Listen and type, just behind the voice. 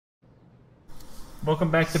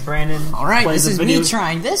Welcome back to Brandon. Alright, this is me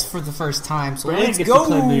trying this for the first time, so Brandon let's gets go! to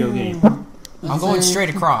play video game. I'm going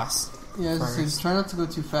straight across. Yeah, just try not to go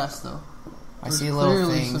too fast, though. I see little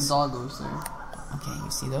things. Some doggos there. Okay,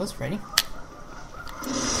 you see those? Ready?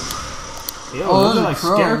 Ew, those are like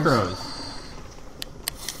scarecrows.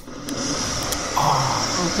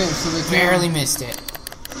 Oh, okay, so they barely missed it.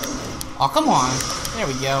 Oh, come on. There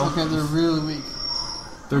we go. Okay, they're really weak.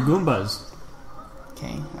 They're Goombas.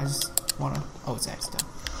 Okay, I just wanna... Oh, it's X stuff.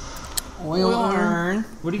 Oil urn.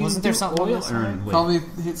 What are you Wasn't there something oil on this urn with? Probably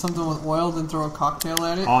hit something with oil, then throw a cocktail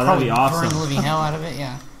at it. Oh, that'd be awesome. Burn the living hell out of it,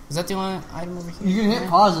 yeah. Is that the only item over here? You can hit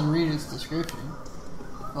pause and read its description.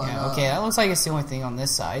 But, yeah, okay, that looks like it's the only thing on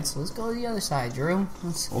this side, so let's go to the other side, Drew.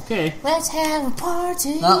 Okay. Let's have a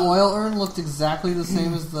party! That oil urn looked exactly the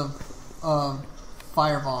same as the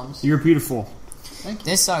fire bombs. You're beautiful. Thank you.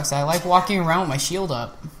 This sucks. I like walking around with my shield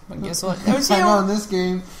up. But guess what? I know in this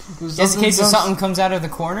game, just in case if something comes out of the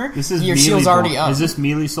corner, this is your shield's already up. Is this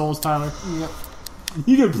melee souls, Tyler? Yep.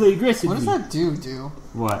 You gotta play aggressively. What does that do?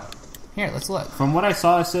 What? Here, let's look. From what I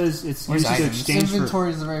saw, it says it's used to exchange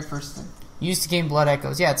inventory is the very first thing. Used to gain blood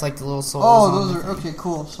echoes. Yeah, it's like the little souls. Oh, those are okay.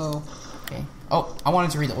 Cool. So. Okay. Oh, I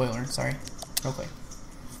wanted to read the oil urn. Sorry, real quick.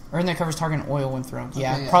 Urn that covers target in oil when thrown.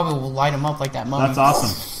 Yeah, okay, yeah, probably will light them up like that mummy. That's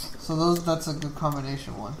awesome. So that's a good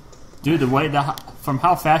combination one. Dude, the way from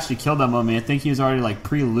how fast you killed that mummy, I think he was already like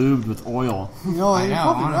pre-lubed with oil. No, I you're know,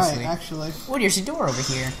 probably honestly. right, actually. Oh, there's a door over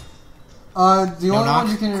here. The only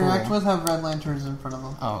ones you can interact with have red lanterns in front of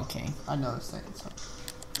them. Oh, okay. I noticed that. So.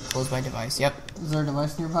 Closed by device. Yep. Is there a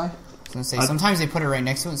device nearby? I was gonna say sometimes they put it right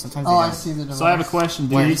next to it, and sometimes they don't. I see the device. So I have a question.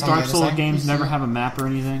 Do these Dark Souls games never have a map or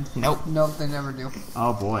anything? Nope. Nope, they never do.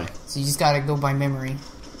 Oh boy. So you just gotta go by memory.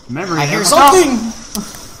 Memory. I hear something.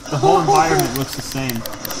 The whole environment looks the same.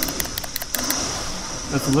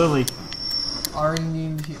 That's Lily. Already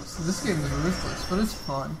need heals. So this game is ruthless, but it's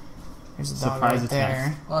fun. There's a dog right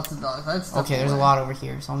there. Lots of dogs. Okay, there's a lot over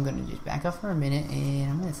here, so I'm gonna just back up for a minute and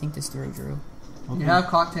I'm gonna think this through, Drew. Okay. You have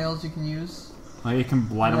cocktails you can use. Oh, you can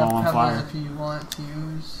light them all on fire. If you want to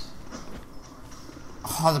use.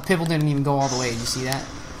 Oh, the pibble didn't even go all the way. Did you see that?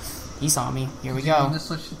 He saw me. Here we go. Did you just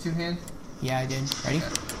switch to two-hand? Yeah, I did. Ready? Okay.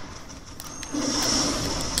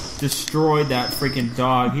 Destroyed that freaking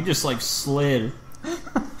dog. He just like slid.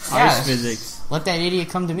 Ice physics. Let that idiot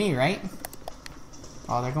come to me, right?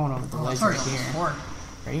 Oh, they're going over the ledge right here.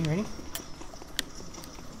 Ready? Ready?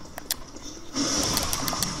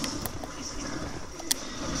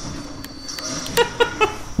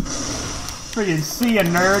 Freaking see ya,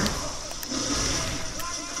 nerd.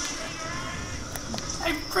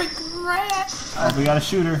 I freaking ran. Oh, we got a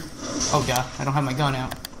shooter. Oh, duh. I don't have my gun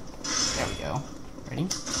out. There we go. Ready?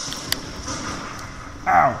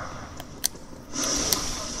 Ow.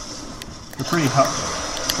 They're pretty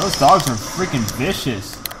those dogs are freaking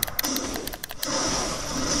vicious.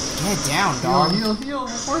 Get down, dog. Heal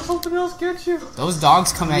before something else gets you. Those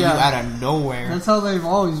dogs come at you out of nowhere. That's how they've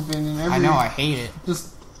always been in every... I know, I hate it.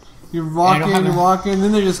 Just... You're walking, and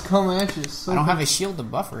then they just come at you. So I don't have a shield to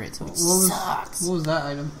buffer it, so it sucks. What was that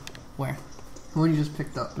item? Where? The one you just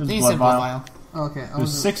picked up. It was blood vial. Okay.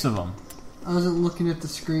 There's 6 of them. I wasn't looking at the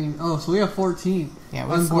screen. Oh, so we have 14. Yeah,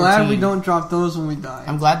 we have 14. I'm glad we don't drop those when we die.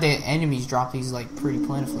 I'm glad the enemies drop these like pretty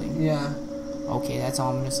plentifully. Yeah. Okay, that's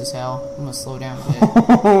ominous as hell. I'm gonna slow down a bit.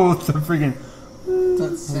 Oh, it's a freaking...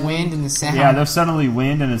 wind and the sound. Yeah, there's suddenly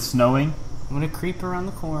wind and it's snowing. I'm gonna creep around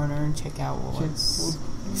the corner and check out what's...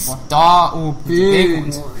 Dog. Ooh, big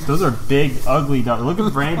ones. Those are big, ugly dogs. Look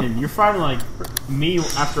at Brandon. You're fighting like me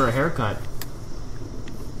after a haircut.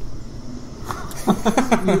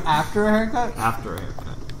 After a haircut? After a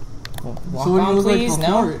haircut. Well, walk so on, please. Like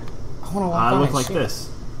no. It? I want to walk on. I look like this.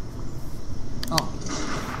 Oh.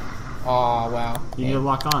 Oh, wow. You need to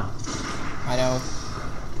lock on. I know.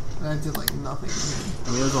 That did like nothing.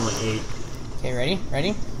 I mean, it was only 8. Okay, ready?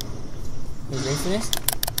 Ready? You ready for this?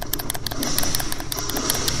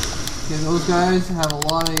 Yeah, those guys have a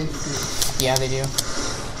lot of HP. Yeah, they do.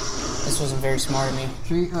 This wasn't very smart of me.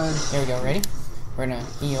 There we go. Ready? We're gonna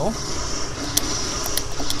heal.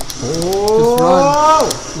 Oh!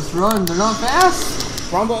 Just run. They're not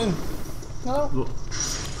fast. Wrong button. No.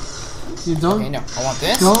 You don't. Okay, no. I want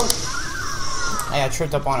this. Don't. I got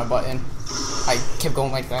tripped up on a button. I kept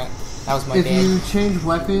going like that. That was my If day. you change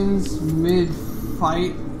weapons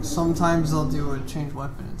mid-fight, sometimes they'll do a change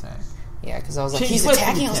weapon attack. Yeah, because I was like, he's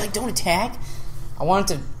attacking. I was like, don't attack. I wanted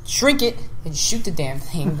to shrink it and shoot the damn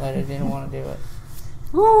thing, but I didn't want to do it.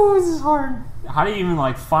 Woo, this is hard. How do you even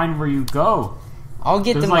like find where you go? I'll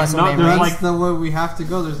get the like muscle memory. That's the way we have to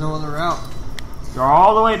go. There's no other route. You're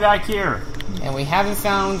all the way back here. And we haven't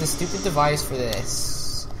found the stupid device for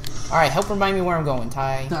this. Alright, help remind me where I'm going,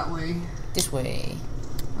 Ty. That way. This way.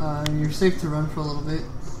 You're safe to run for a little bit.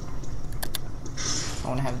 I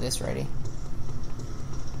want to have this ready.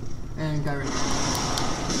 And got ready.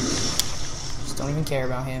 Just don't even care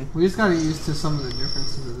about him. We just gotta get used to some of the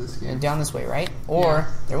differences of this game. And down this way, right? Or,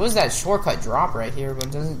 there was that shortcut drop right here, but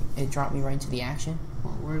doesn't it drop me right into the action?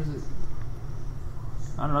 Well, where is it?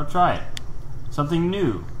 I don't know, try it. Something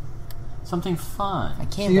new. Something fun. I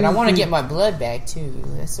can, but I want to get my blood back, too.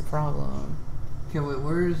 That's the problem. Okay, wait,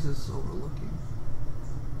 where is this overlooking?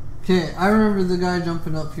 Okay, I remember the guy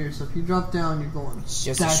jumping up here, so if you drop down, you're going it's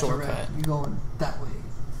just a shortcut. You're going that way.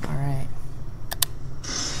 Alright.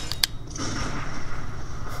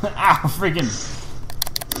 Ow, freaking.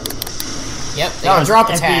 Yep, they got drop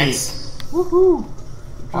attacks. Woohoo!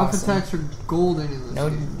 Drop Awesome. attacks are golden in this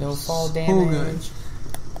game. No fall So damage. good.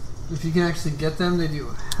 If you can actually get them, they do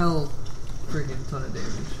a hell friggin' ton of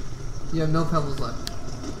damage. You have no pebbles left.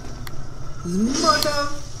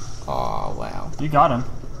 Oh, wow. You got him.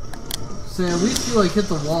 So at least you like hit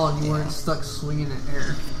the wall and you weren't stuck swinging in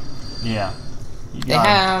air. Yeah. You They got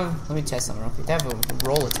him. have... Let me test something real quick. They have a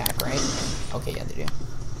roll attack, right? Okay, yeah, they do.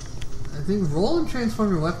 I think roll and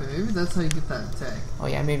transform your weapon. Maybe that's how you get that attack. Oh,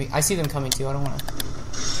 yeah, maybe. I see them coming, too. I don't want to...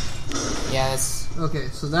 Yeah, that's... Okay,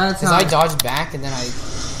 so that's Because how... I dodged back and then I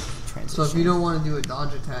transitioned. So if you don't want to do a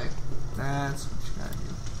dodge attack, that's what you gotta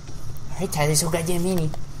do. Alright, Ty, they're so goddamn many.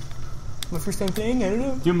 My first time playing, I don't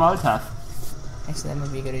know. Do Molotov. Actually, that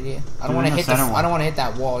might be a good idea. I Do don't want to the hit center one. I don't want to hit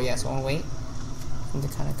that wall. Yeah, so I want to wait for them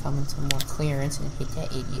to kind of come into more clearance and hit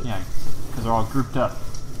that idiot. Yeah, because they're all grouped up.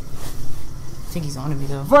 I think he's onto me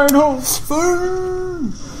though. Fire in hole!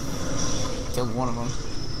 Killed one of them.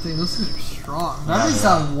 Dude, those things are strong. That means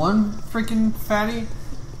that one freaking fatty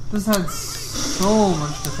just had so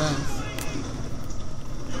much defense.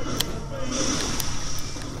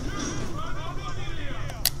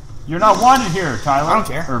 You're not wanted here, Tyler. I don't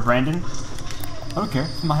care. Or Brandon. I don't care.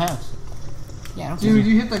 It's my house. Yeah, I don't care. Dude,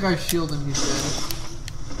 you hit that guy's shield and he's dead.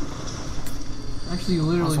 Actually, you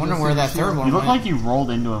literally I was wondering just where hit that his shield. third one You look went. like you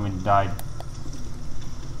rolled into him and died.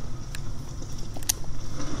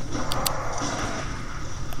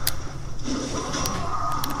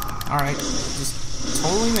 Alright, just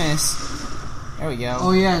totally miss. There we go.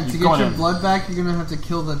 Oh yeah, and to You get got your him. blood back, you're gonna have to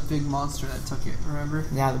kill that big monster that took it, remember?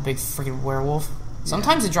 Yeah, the big freaking werewolf.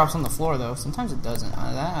 Sometimes it drops on the floor though. Sometimes it doesn't.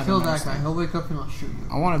 I Kill don't that guy, understand. he'll wake up and he'll shoot you.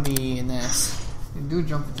 I want to be in this. And do a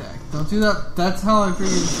jump attack. Don't do that, that's how I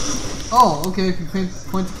figured... Oh, okay, if you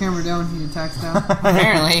point the camera down, he attacks down.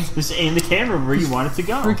 Apparently. Just aim the camera where you want it to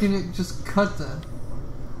go. Freaking it, just cut the...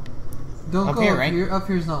 Don't Up go here, up right? here. Up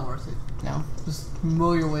here's not worth it. No. Just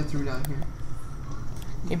mow your way through down here.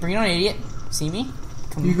 Okay, bring it on, idiot. See me?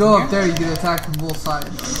 Come You go here. up there, you get attacked from both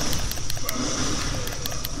sides.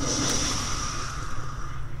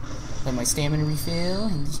 Let my stamina refill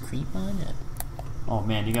and just creep on up. Oh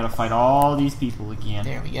man, you gotta fight all these people again.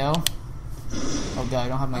 There we go. Oh god, I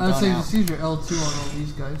don't have my I would gun say out. just use your L2 on all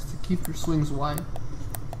these guys to keep your swings wide.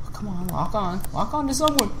 Oh, come on, walk on. Walk on to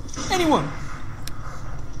someone. Anyone.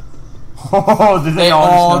 Oh, did They they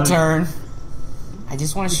all just turn. I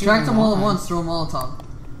just want to shoot Distract them all at one. once, throw a Molotov.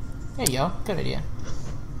 There you go. Good idea.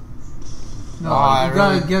 No, Oh, you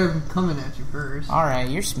gotta really? get them coming at you first. Alright,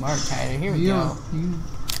 you're smart, Tyler. Here we go. You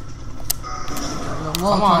Come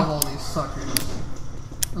Molotov on. all these suckers.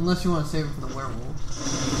 Unless you want to save it for the werewolves.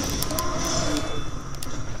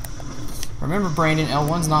 Remember, Brandon,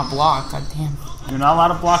 L1's not blocked. God damn. You're not allowed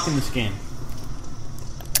to block in this game.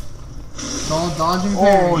 It's all dodge and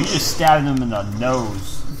parry. Oh, you just stabbed him in the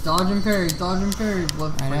nose. Dodge and parry,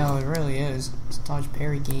 blood. I know, it really is. It's a dodge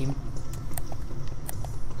parry game.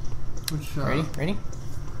 Which, Ready? Ready?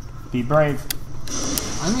 Be brave.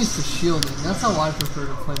 I'm used to shielding. That's how I prefer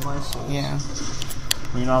to play my souls. Yeah.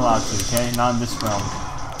 You're not allowed to, okay? Not in this realm.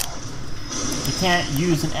 You can't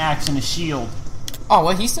use an axe and a shield. Oh,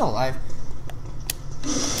 well, he's still alive.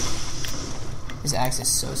 His axe is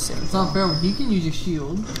so sick. It's not fair when he can use a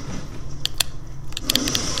shield.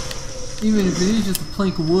 Even if it is just a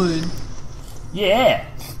plank of wood. Yeah!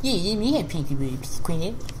 Yeah, me had pinky boobs.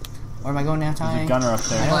 Queen. Where am I going now, Ty? There's a gunner up I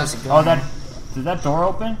there. know there's a gunner. Oh, that... Did that door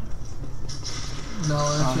open? No,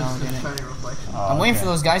 that's Oh, no, just it a didn't. shiny reflection. Oh, I'm waiting okay. for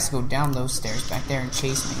those guys to go down those stairs back there and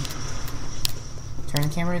chase me. Turn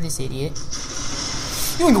the camera to this idiot.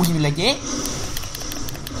 You ain't gonna do me like that.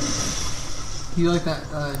 You like that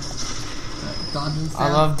dodging sound? I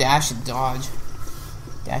love dash and dodge.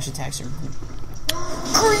 Dash attacks are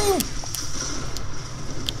great.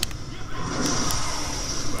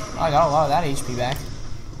 I got a lot of that HP back.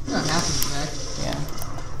 Got half of it back. Yeah.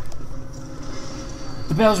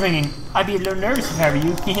 The bell's ringing. I'd be a little nervous if I were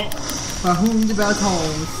you. Whom the bell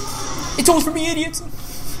tolls. It's all for me, idiots!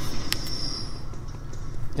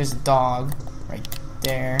 There's a dog right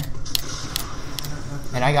there.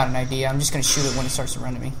 And I got an idea. I'm just gonna shoot it when it starts to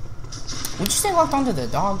run at me. Would you stay locked onto the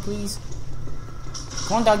dog, please?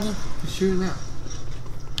 Come on, doggy. Just shoot it now.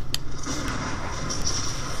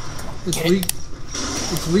 It's Get weak.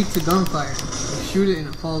 It's weak to gunfire. You shoot it and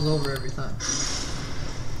it falls over every time.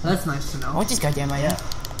 That's nice to know. I want this goddamn idea.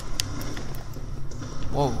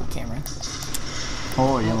 Whoa, camera.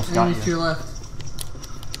 Oh, you almost got Enemies to you. your left.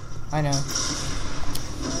 I know.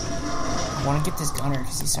 I want to get this gunner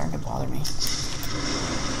because he's starting to bother me.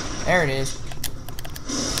 There it is.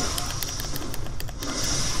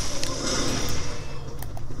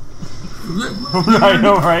 I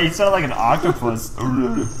know, right? He sounded like an octopus.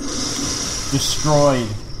 Destroyed.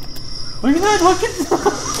 Look at that! Look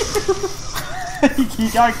at he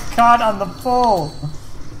got caught on the pole.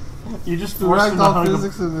 You just The forced him to ragdoll hug him.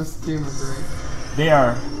 physics in this game are great. They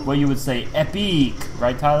are what you would say epic,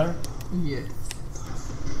 right, Tyler? Yeah.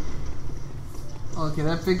 Okay,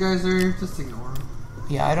 that big guy's there. Just ignore him.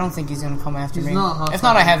 Yeah, I don't think he's gonna come after He's me. not hostile. If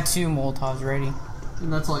not, I have 2 Molotovs ready.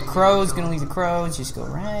 And that's all you need. Crow's gonna leave the crows. Just go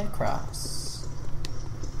right across.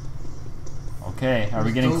 Okay, are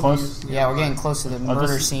we There's getting close? dogies Yeah, we're nearby. getting close to the murder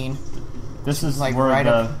this- scene. This is Like where right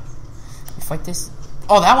the up. You fight this?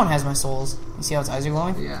 Oh, that one has my souls. You see how its eyes are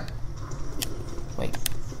glowing? Yeah. Wait,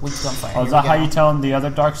 weak gunfire. oh, is Here that we how go. you tell them the other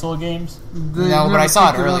Dark Soul games? They No, but never I saw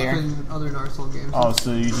it picked up earlier. in other Dark Souls games. Oh,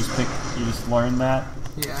 so you just learned that?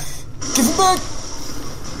 Yeah. Give him back!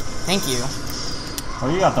 Thank you. Oh,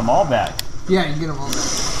 you got them all back. Yeah, you get them all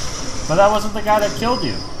back. But that wasn't the guy that killed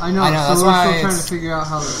you. I know, I know, so that's we're why still trying it's- to figure out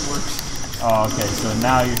how this works. Oh, okay, so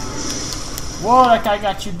now you. Whoa, that guy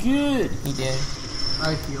got you good. He did.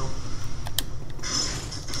 I feel.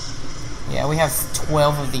 Yeah, we have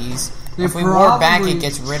 12 of these. They If we ward back, probably- it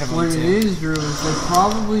gets rid of them What it too. is, Drew, is they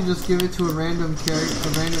probably just give it to a random character,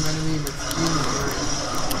 a random enemy that's in the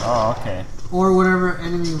area. Oh, okay. Or whatever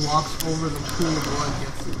enemy walks over the pool of blood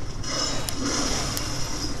gets it.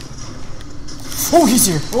 Oh, he's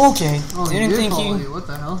here. Okay. Oh, he Didn't did think follow you. you. What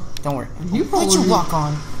the hell? Don't worry. And he What followed you you. lock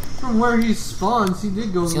on? From where he spawns, he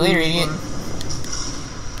did go. See you later, really idiot.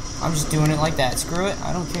 far. I'm just doing it like that. Screw it.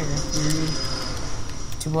 I don't care.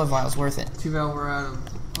 2 blood vials worth it. Too bad we're out of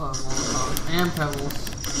Molotovs and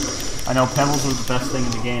Pebbles. I know Pebbles was the best thing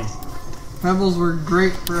in the game. Pebbles were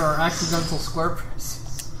great for our accidental square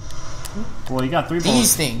presses. Well, you got 3 bullets.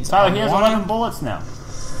 These things. Tyler, he has I wanna- 11 bullets now.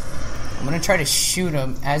 I'm gonna try to shoot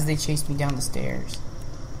them as they chase me down the stairs.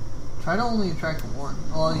 Try to only attract one.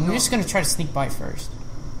 Oh, you I'm know, just gonna try to sneak by first.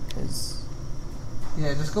 Cause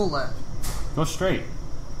yeah, just go left. Go straight.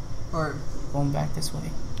 Or going back this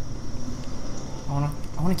way.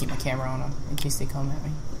 I wanna keep my camera on them in case they come at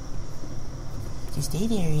me. Just stay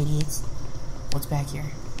there, idiots. What's back here?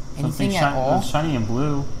 Anything at all? It's shiny and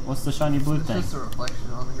blue. What's the shiny blue it's thing? just a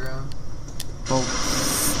reflection on the ground. Well,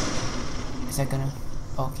 Is that gonna...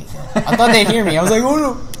 Okay, good. I thought they'd hear me. I was like, oh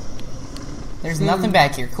no! There's nothing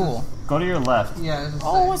back here. Cool. go to your left. Yeah, it's just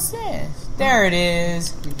Oh, what's this? There it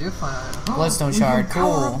is. we did find an item. Bloodstone We shard. can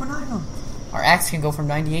power Cool. up an item. Our axe can go from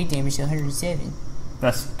 98 damage to 107.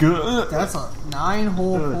 That's good. That's a 9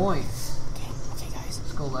 whole Good. points. Okay, guys.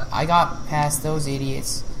 Let's go left. I got past those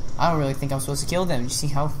idiots. I don't really think I'm supposed to kill them. You see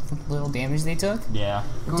how little damage they took? Yeah.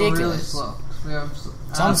 Going really Ridiculous. slow. We have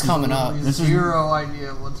Something's coming up. absolutely This is- zero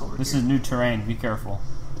idea of what's over This here. is new terrain. Be careful.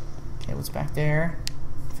 Okay, what's back there?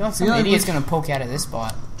 I feel like some feel like idiot's we- gonna poke out of this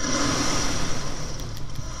spot.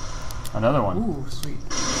 Another one. Ooh, sweet.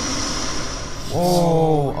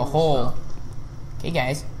 Whoa, a hole. Okay,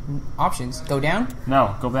 guys. Options. Go down?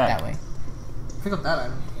 No, go back. That way. Pick up that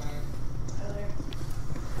item.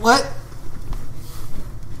 What?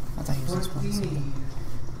 I thought he was supposed to.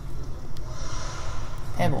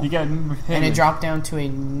 Pebble. You got hit. And it dropped down to a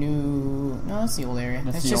new... No, that's the old area.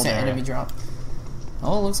 That's That's the just old an area. enemy drop.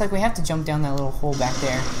 Oh, it looks like we have to jump down that little hole back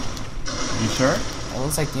there. You sure? It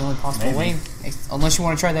looks like the only possible Maybe. way. Unless you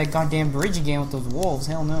want to try that goddamn bridge again with those wolves.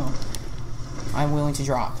 Hell no. I'm willing to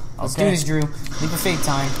drop. Let's do Okay. this, Drew. Leap of faith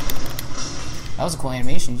time. That was a cool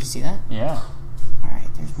animation. Did you see that? Yeah. Alright,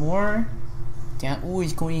 there's more. Down. Ooh,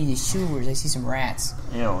 he's going into the sewers. I see some rats.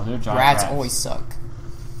 Ew, they're giant Rats always suck.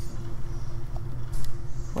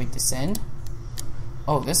 Wait, descend?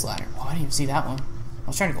 Oh, this ladder. Oh, I didn't even see that one. I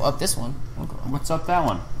was trying to go up this one. I'll go up. What's up that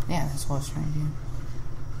one? Yeah, that's what I was trying to do.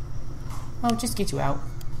 Oh, just get you out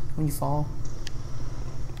when you fall.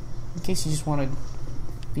 In case you just want to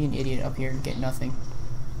be an idiot up here and get nothing.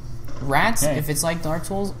 Rats, Okay. if it's like Dark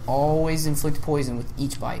Souls, always inflict poison with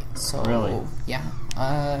each bite. So, Really? yeah.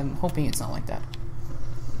 I'm hoping it's not like that.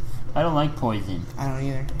 I don't like poison. I don't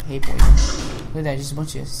either. I hate poison. Look at that, just a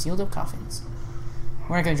bunch of sealed up coffins.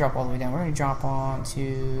 We're not gonna drop all the way down. We're gonna drop on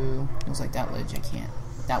to... Looks like that ledge. I can't.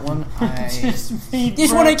 That one,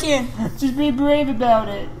 This one I can! Just be brave about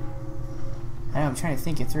it. I know, I'm trying to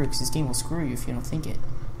think it through, because this game will screw you if you don't think it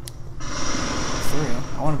through.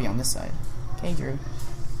 I want to be on this side. Okay, Drew.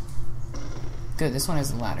 Good, this one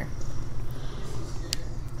has the ladder.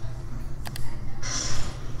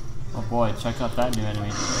 Oh boy, check out that new enemy.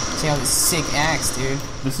 See how this sick axe, dude.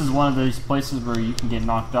 This is one of those places where you can get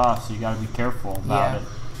knocked off, so you gotta be careful about it.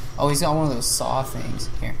 Oh, he's got one of those saw things.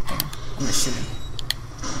 Here. I'm gonna shoot him.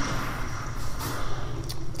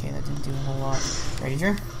 Okay, that didn't do a whole lot. Ready,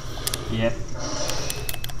 Drew? Yep.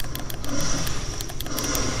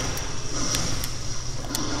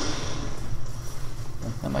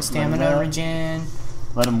 Let my stamina regen.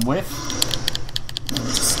 Let him whiff.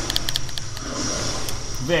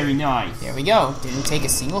 Very nice. There we go. Didn't take a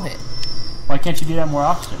single hit. Why can't you do that more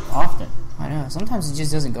often? I know. Sometimes it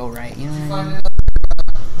just doesn't go right. You know what I mean?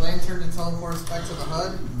 Lantern to teleport us back to the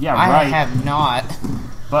HUD? Yeah, I right. have not.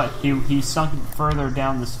 But he sunk further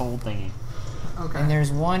down this whole thingy. Okay. And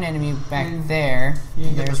there's one enemy back there. You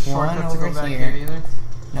And didn't get there's the one shortcut to go over back here. yet either?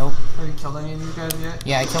 Nope. Have you killed any of these guys yet?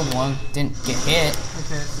 Yeah, I killed one. Didn't get hit.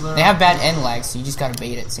 Okay, so They have bad end lag, so you just gotta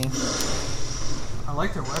bait it, see? I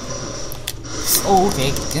like their weapons. Oh,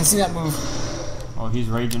 okay. Didn't see that move. Oh, he's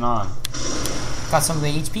raging on. Got some of the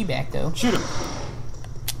HP back, though. Shoot him.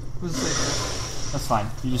 Who's this? That's fine.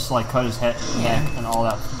 You just like cut his head, neck, and all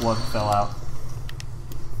that blood fell out.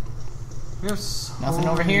 We have so Nothing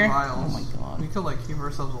over many here? vials. Oh my god. We could like keep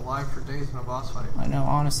ourselves alive for days in a boss fight. I know,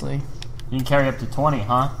 honestly. You can carry up to 20,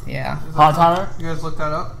 huh? Yeah. Is that Huh, Tyler? You guys looked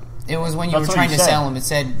that up? It was when you That's were what trying you to said. sell them. It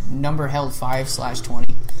said number held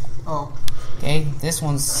 5/20. Oh. Okay, this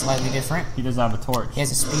one's slightly different. He doesn't have a torch. He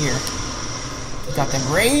has a spear. He got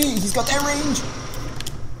that range. He's got that range.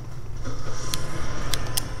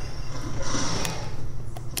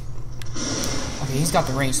 Okay, he's got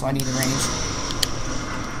the range, so I need the range.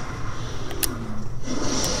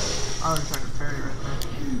 I was trying to parry right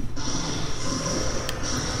there.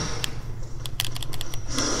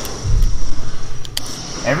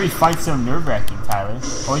 Every fight's so nerve-wracking, Tyler.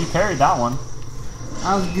 Oh, you parried that one.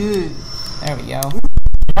 That was good. There we go.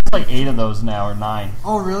 He has like 8 of those now, or 9.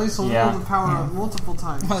 Oh, really? So we'll Yeah. be able to power up multiple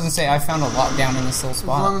times. I was gonna say, I found a lot down in this little As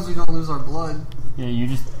long spot. as we don't lose our blood. Yeah, you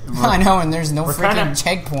just... I know, and there's no We're freaking kinda-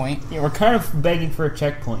 checkpoint. Yeah, we're kind of begging for a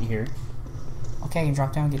checkpoint here. Okay, I can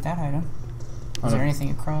drop down and get that item. Is there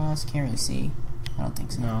anything across? Can't really see. I don't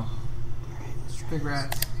think so. No. Big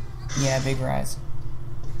rats. Yeah, big rats.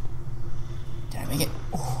 Did I make it?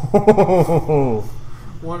 Oh.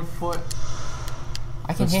 1 foot. I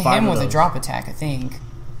can There's hit 5 him of with a those. drop attack, I think.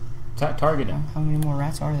 Target him. How many more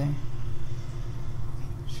rats are there?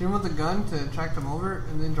 Shoot him with a gun to attract him over,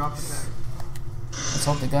 and then drop attack. Let's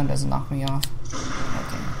hope the gun doesn't knock me off.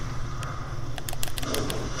 Okay.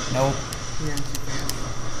 Nope. He ain't too fast.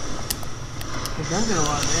 The gun did a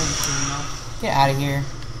lot of damage to him though. Get out of here.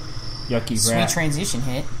 Yucky Sweet rat. transition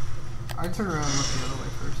hit. I turned around and looked the other way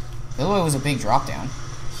first. The other way was a big drop down.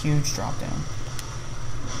 Huge drop down.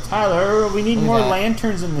 Tyler, we need Look at more that.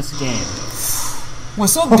 lanterns in this game.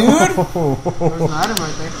 What's up, dude? There's an item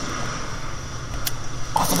right there.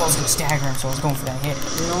 I thought I was gonna stagger him, so I was going for that hit.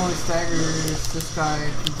 It only staggers this guy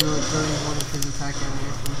if you do it during one of his attack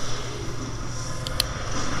animations.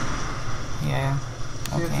 Yeah.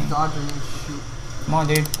 So you have Okay. to dodge and then shoot. Come on,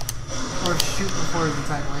 dude. Or shoot before his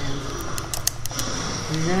attack lands.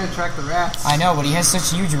 You're gonna attract the rats. I know, but he has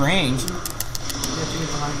such huge range. You have to get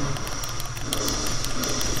behind him.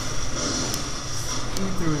 He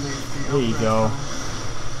threw his HP. There you go.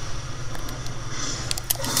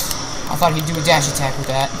 I thought he'd do a dash attack with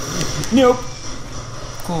that. Nope.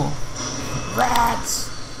 Cool. Rats.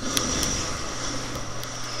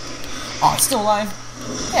 Oh, it's still alive.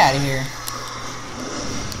 Get out of here.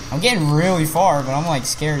 I'm getting really far, but I'm like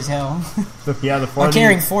scared as hell. Yeah, the I'm farther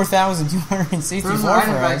carrying you- 4,264 There's for an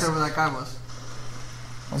item back us. there where that guy was.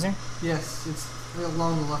 Was there? Yes, it's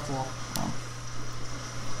along the left wall.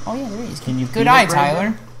 Oh yeah, there he is. Can you Good beat eye, it,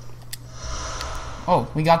 Brandon? Tyler. Oh,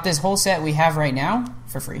 we got this whole set we have right now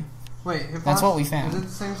for free. Wait, Hip That's Hop? what we found. Is it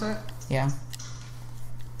the same set? Yeah.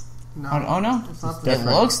 No. Oh no? It's not It's the It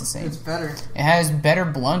different. looks the same. It's better. It has better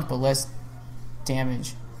blunt, but less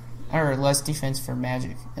damage. Or less defense for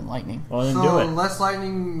magic and lightning. Well, then So, do it. less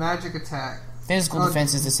lightning magic attack. Physical Oh,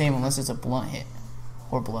 defense is the same unless it's a blunt hit.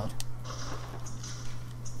 Or blood.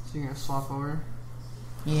 So you're gonna swap over?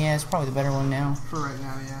 Yeah, it's probably the better one now. For right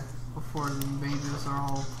now, yeah. Before the mages are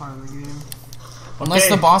all part of the game. Unless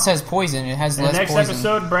Okay. the boss has poison, it has In the less next poison.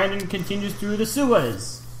 episode, Brandon continues through the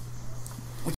sewers.